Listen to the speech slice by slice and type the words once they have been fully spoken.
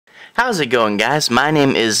How's it going, guys? My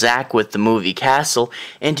name is Zach with the Movie Castle,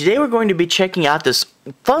 and today we're going to be checking out this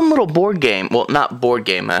fun little board game. Well, not board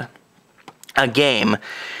game, a game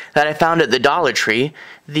that I found at the Dollar Tree,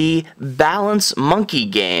 the Balance Monkey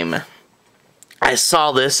game. I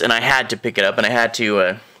saw this and I had to pick it up and I had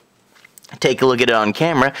to take a look at it on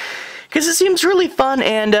camera because it seems really fun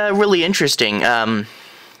and really interesting.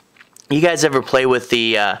 You guys ever play with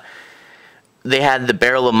the they had the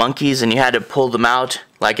barrel of monkeys and you had to pull them out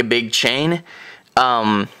like a big chain?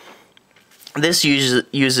 This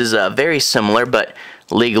uses very similar but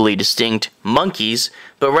legally distinct monkeys,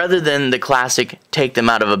 but rather than the classic take them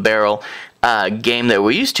out of a barrel game that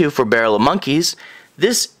we're used to for Barrel of Monkeys,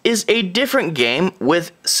 this is a different game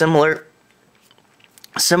with similar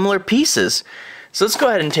pieces. So let's go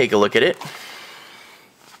ahead and take a look at it.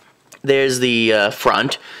 There's the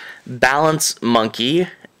front. Balance Monkey,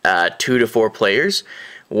 2 to 4 players.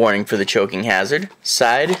 Warning for the choking hazard.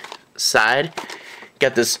 Side.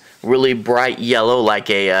 Got this really bright yellow, like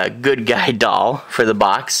a good guy doll for the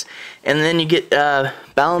box. And then you get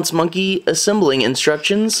Balance Monkey assembling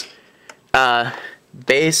instructions.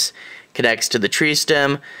 Base connects to the tree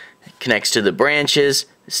stem, connects to the branches.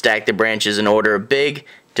 Stack the branches in order of big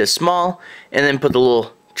to small, and then put the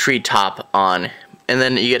little tree top on. And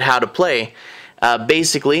then you get how to play.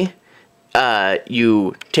 Basically,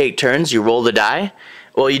 you take turns, you roll the die.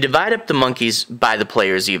 Well, you divide up the monkeys by the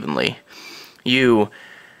players evenly. You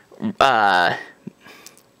roll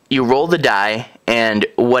the die, and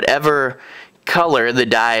whatever color the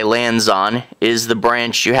die lands on is the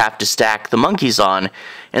branch you have to stack the monkeys on.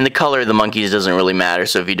 And the color of the monkeys doesn't really matter,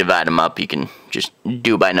 so if you divide them up, you can just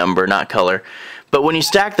do by number, not color. But when you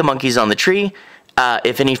stack the monkeys on the tree,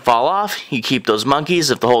 if any fall off, you keep those monkeys.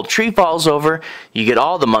 If the whole tree falls over, you get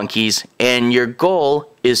all the monkeys, and your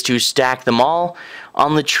goal is to stack them all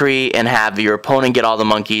on the tree and have your opponent get all the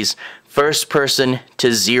monkeys. First person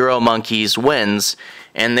to 0 monkeys wins.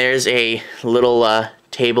 And there's a little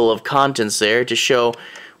table of contents there to show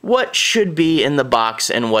what should be in the box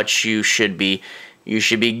and what you should be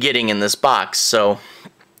getting in this box. So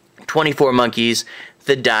 24 monkeys,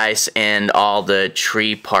 the dice, and all the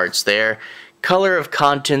tree parts there. Color of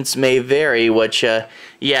contents may vary, which,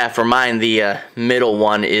 yeah, for mine, the middle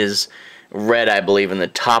one is red, I believe, and the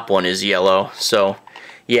top one is yellow. So,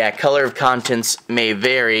 yeah, color of contents may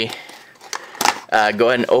vary. Go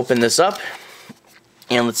ahead and open this up,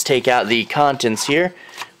 and let's take out the contents here.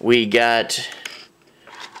 We got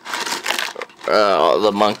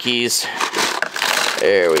the monkeys.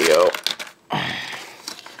 There we go.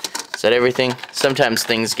 Is that everything? Sometimes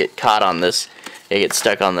things get caught on this. They get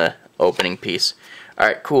stuck on the opening piece.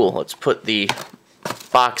 Alright, cool. Let's put the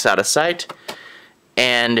box out of sight.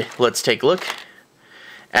 And let's take a look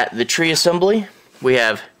at the tree assembly. We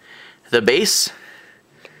have the base.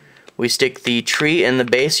 We stick the tree in the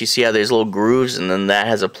base. You see how there's little grooves, and then that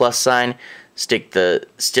has a plus sign. Stick the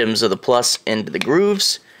stems of the plus into the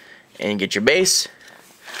grooves and get your base.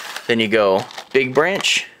 Then you go big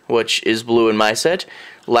branch, which is blue in my set,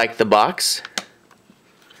 like the box.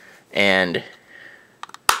 And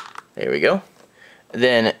there we go.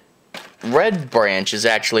 Then red branch is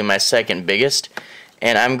actually my second biggest,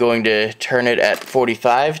 and I'm going to turn it at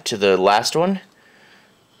 45 to the last one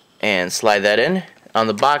and slide that in. On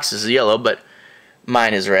the box is yellow, but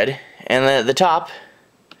mine is red. And then at the top,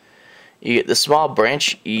 you get the small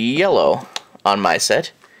branch yellow on my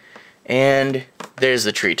set. And there's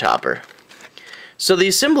the tree topper. So the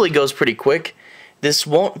assembly goes pretty quick. This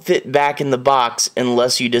won't fit back in the box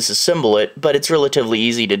unless you disassemble it, but it's relatively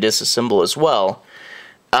easy to disassemble as well.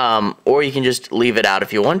 Or you can just leave it out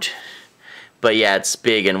if you want. But yeah, it's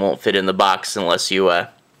big and won't fit in the box unless you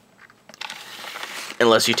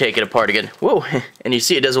take it apart again. Whoa! And you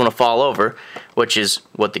see it doesn't want to fall over, which is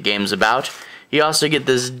what the game's about. You also get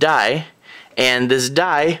this die, and this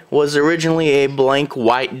die was originally a blank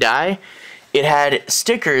white die. It had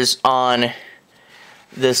stickers on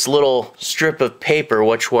this little strip of paper,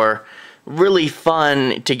 which were really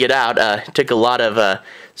fun to get out. It took a lot of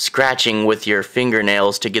scratching with your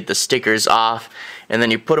fingernails to get the stickers off, and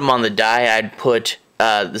then you put them on the die. I'd put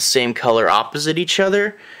the same color opposite each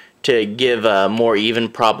other to give a more even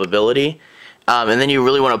probability. And then you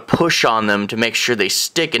really want to push on them to make sure they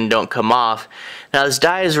stick and don't come off. Now this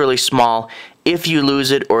die is really small. If you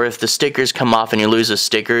lose it, or if the stickers come off and you lose the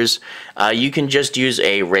stickers, you can just use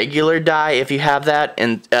a regular die if you have that,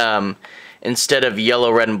 and instead of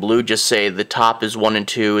yellow, red, and blue, just say the top is 1 and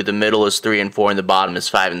 2, the middle is 3 and 4, and the bottom is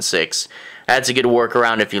 5 and 6. That's a good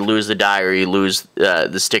workaround if you lose the die or you lose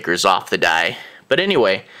the stickers off the die. But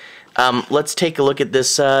anyway, let's take a look at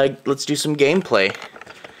this. Let's do some gameplay.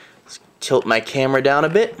 Let's tilt my camera down a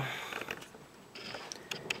bit.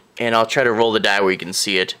 and I'll try to roll the die where you can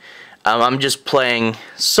see it. I'm just playing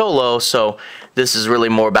solo, so this is really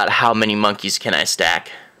more about how many monkeys can I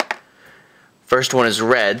stack. First one is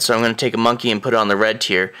red, so I'm going to take a monkey and put it on the red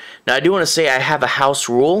tier. Now I do want to say I have a house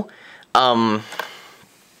rule.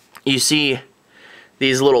 You see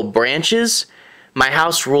these little branches? My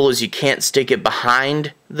house rule is you can't stick it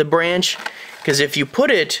behind the branch, because if you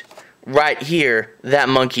put it right here, that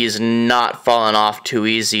monkey is not falling off too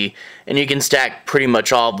easy, and you can stack pretty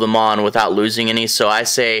much all of them on without losing any. So I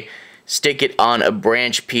say stick it on a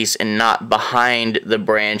branch piece and not behind the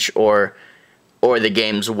branch, or the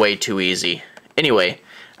game's way too easy. Anyway,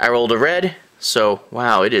 I rolled a red, so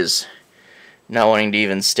wow, it is not wanting to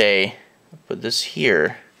even stay. I'll put this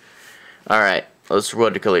here. Alright,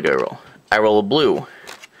 what color do I roll? I roll a blue.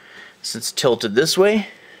 Since it's tilted this way,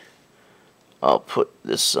 I'll put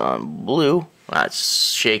this on blue. Wow,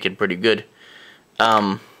 it's shaking pretty good.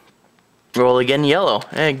 Roll again yellow.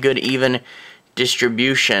 Good even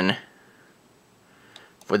distribution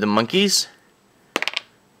for the monkeys.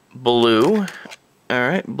 Blue.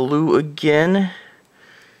 Alright, blue again.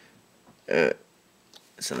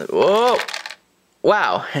 Whoa!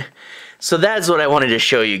 Wow! So that's what I wanted to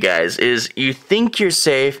show you guys, is you think you're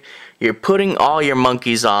safe, you're putting all your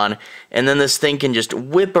monkeys on, and then this thing can just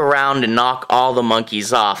whip around and knock all the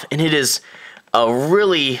monkeys off. And it is a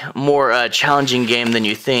really more challenging game than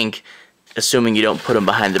you think, assuming you don't put them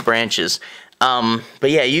behind the branches.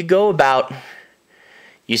 But yeah, you go about,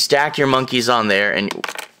 you stack your monkeys on there, and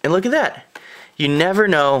look at that. You never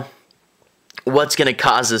know what's going to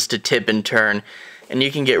cause this to tip and turn, and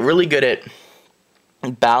you can get really good at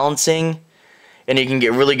balancing, and you can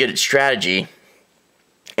get really good at strategy,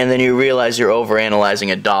 and then you realize you're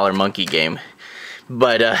overanalyzing a dollar monkey game.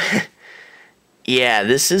 But yeah,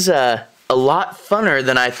 this is a lot funner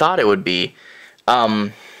than I thought it would be.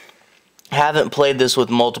 Haven't played this with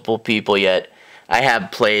multiple people yet. I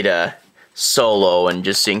have played solo and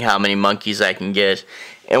just seeing how many monkeys I can get.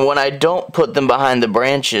 And when I don't put them behind the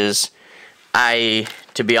branches,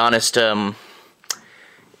 to be honest,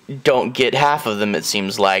 don't get half of them, it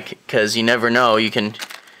seems like, because you never know. You can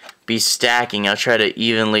be stacking. I'll try to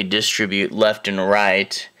evenly distribute left and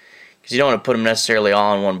right, because you don't want to put them necessarily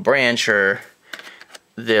all on one branch, or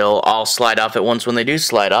they'll all slide off at once when they do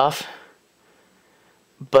slide off.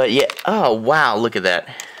 But yeah, oh wow, look at that.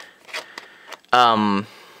 But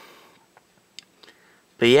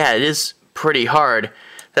yeah, it is pretty hard.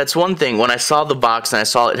 That's one thing. When I saw the box and I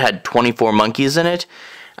saw it had 24 monkeys in it,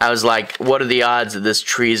 I was like, what are the odds that this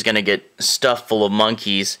tree is going to get stuffed full of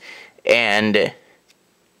monkeys, and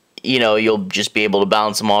you know, you'll just be able to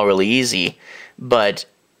balance them all really easy. But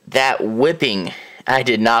that whipping, I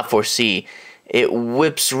did not foresee. It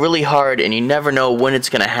whips really hard, and you never know when it's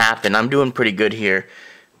going to happen. I'm doing pretty good here.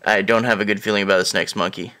 I don't have a good feeling about this next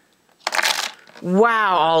monkey.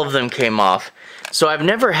 Wow, all of them came off. So I've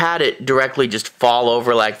never had it directly just fall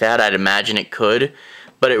over like that. I'd imagine it could,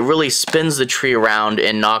 but it really spins the tree around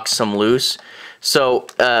and knocks some loose. So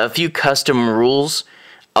a few custom rules.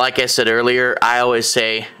 Like I said earlier, I always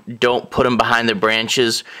say don't put them behind the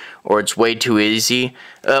branches, or it's way too easy.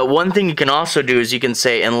 One thing you can also do is you can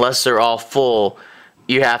say, unless they're all full,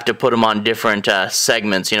 you have to put them on different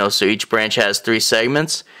segments, you know, so each branch has 3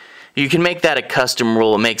 segments. You can make that a custom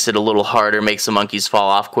rule. It makes it a little harder, makes the monkeys fall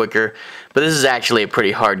off quicker. But this is actually a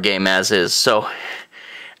pretty hard game as is. So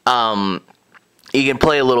you can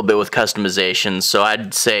play a little bit with customization. So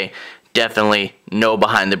I'd say definitely no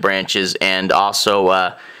behind the branches. And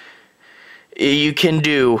also you can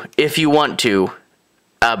do, if you want to,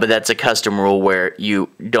 but that's a custom rule where you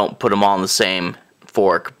don't put them all in the same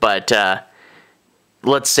fork. But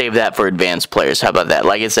let's save that for advanced players. How about that?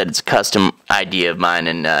 Like I said, it's a custom idea of mine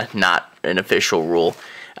and not an official rule.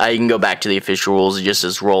 You can go back to the official rules, just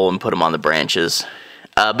as roll and put them on the branches.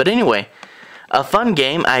 But anyway, a fun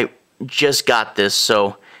game. I just got this,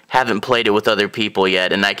 so haven't played it with other people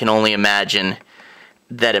yet, and I can only imagine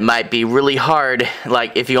that it might be really hard.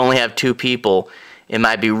 Like, if you only have 2 people, it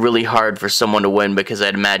might be really hard for someone to win, because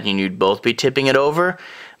I'd imagine you'd both be tipping it over.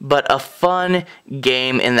 But a fun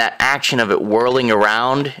game, in that action of it whirling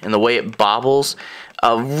around and the way it bobbles.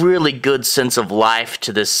 A really good sense of life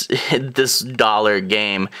to this this dollar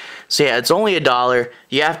game. So yeah, it's only $1.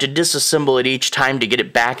 You have to disassemble it each time to get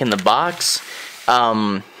it back in the box.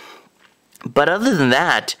 But other than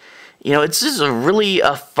that, you know, it's just a really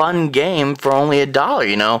fun game for only $1,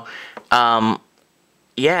 you know.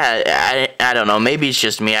 Yeah, I don't know, maybe it's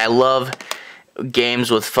just me. I love games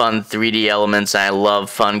with fun 3D elements. I love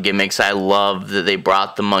fun gimmicks. I love that they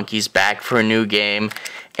brought the monkeys back for a new game.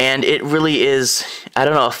 And it really is, I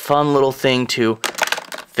don't know, a fun little thing to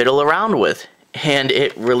fiddle around with. and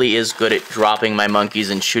it really is good at dropping my monkeys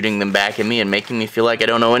and shooting them back at me and making me feel like I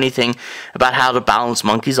don't know anything about how to balance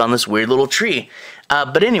monkeys on this weird little tree.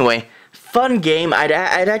 But anyway, fun game. I'd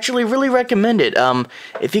actually really recommend it.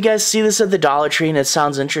 If you guys see this at the Dollar Tree and it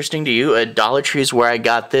sounds interesting to you, Dollar Tree is where I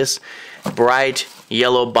got this bright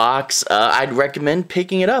yellow box. I'd recommend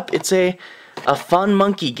picking it up. It's a fun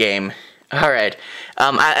monkey game. Alright,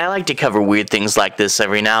 I like to cover weird things like this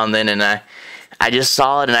every now and then, and I just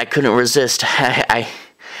saw it and I couldn't resist. I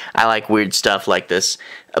like weird stuff like this.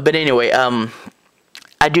 But anyway,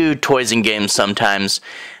 I do toys and games sometimes,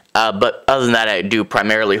 but other than that, I do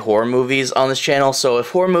primarily horror movies on this channel, so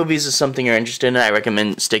if horror movies is something you're interested in, I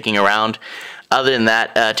recommend sticking around. Other than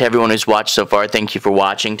that, to everyone who's watched so far, thank you for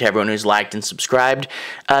watching. To everyone who's liked and subscribed,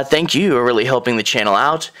 thank you. You're really helping the channel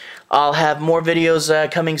out. I'll have more videos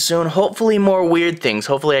coming soon, hopefully more weird things.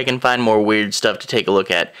 Hopefully I can find more weird stuff to take a look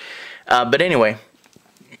at. But anyway,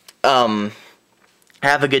 have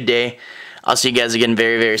a good day. I'll see you guys again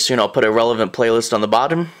very, very soon. I'll put a relevant playlist on the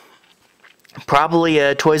bottom. Probably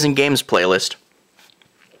a toys and games playlist.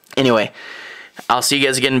 Anyway, I'll see you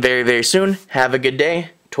guys again very, very soon. Have a good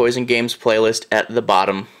day. Toys and games playlist at the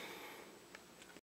bottom.